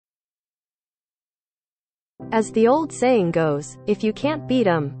As the old saying goes, if you can't beat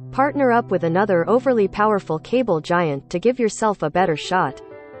 'em, partner up with another overly powerful cable giant to give yourself a better shot.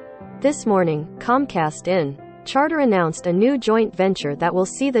 This morning, Comcast and Charter announced a new joint venture that will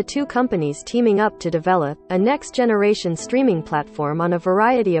see the two companies teaming up to develop a next-generation streaming platform on a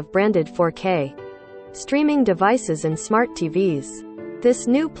variety of branded 4K streaming devices and smart TVs. This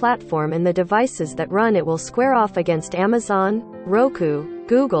new platform and the devices that run it will square off against Amazon, Roku,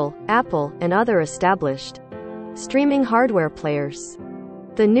 Google, Apple, and other established streaming hardware players.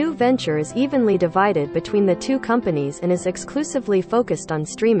 The new venture is evenly divided between the two companies and is exclusively focused on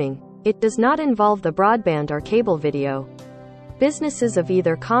streaming. It does not involve the broadband or cable video businesses of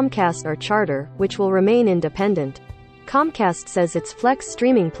either Comcast or Charter, which will remain independent. Comcast says its Flex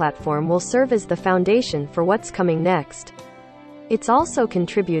streaming platform will serve as the foundation for what's coming next. It's also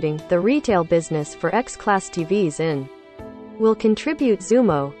contributing the retail business for X-Class TVs and will contribute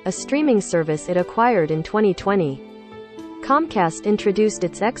Xumo, a streaming service it acquired in 2020. Comcast introduced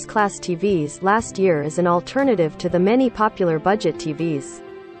its X-Class TVs last year as an alternative to the many popular budget TVs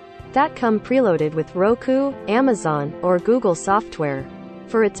that come preloaded with Roku, Amazon, or Google software.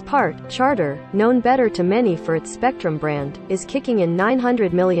 For its part, Charter, known better to many for its Spectrum brand, is kicking in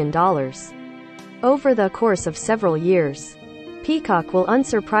 $900 million over the course of several years. Peacock will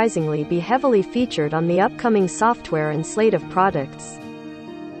unsurprisingly be heavily featured on the upcoming software and slate of products.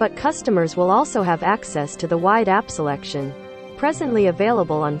 But customers will also have access to the wide app selection presently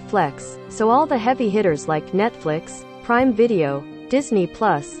available on Flex, so all the heavy hitters like Netflix, Prime Video, Disney+,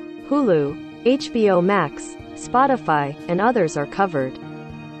 Hulu, HBO Max, Spotify, and others are covered.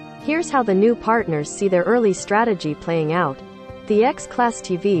 Here's how the new partners see their early strategy playing out. The X-Class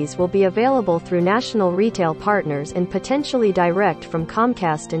TVs will be available through national retail partners and potentially direct from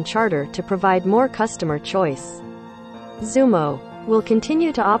Comcast and Charter to provide more customer choice. Xumo will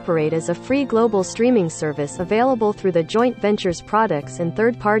continue to operate as a free global streaming service available through the joint venture's products and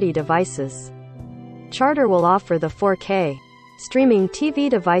third-party devices. Charter will offer the 4K streaming TV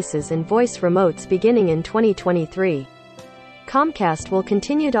devices and voice remotes beginning in 2023. Comcast will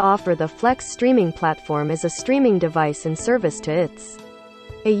continue to offer the Flex streaming platform as a streaming device and service to its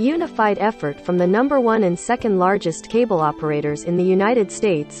a unified effort from the #1 and second largest cable operators in the United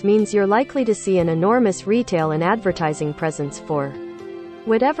States means you're likely to see an enormous retail and advertising presence for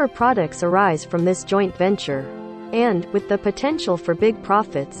whatever products arise from this joint venture. And, with the potential for big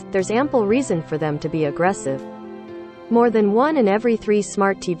profits, there's ample reason for them to be aggressive. More than 1 in every 3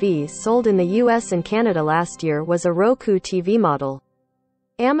 smart TVs sold in the US and Canada last year was a Roku TV model.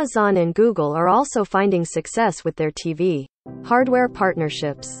 Amazon and Google are also finding success with their TV hardware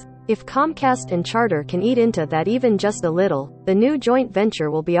partnerships. If Comcast and Charter can eat into that even just a little, the new joint venture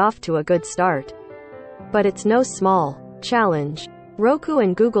will be off to a good start. But it's no small challenge. Roku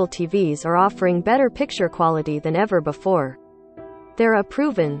and Google TVs are offering better picture quality than ever before. They're a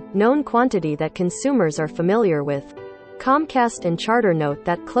proven, known quantity that consumers are familiar with. Comcast and Charter note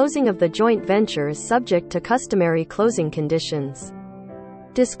that closing of the joint venture is subject to customary closing conditions.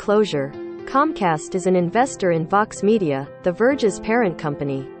 Disclosure: Comcast is an investor in Vox Media, the Verge's parent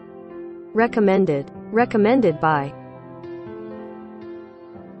company. Recommended by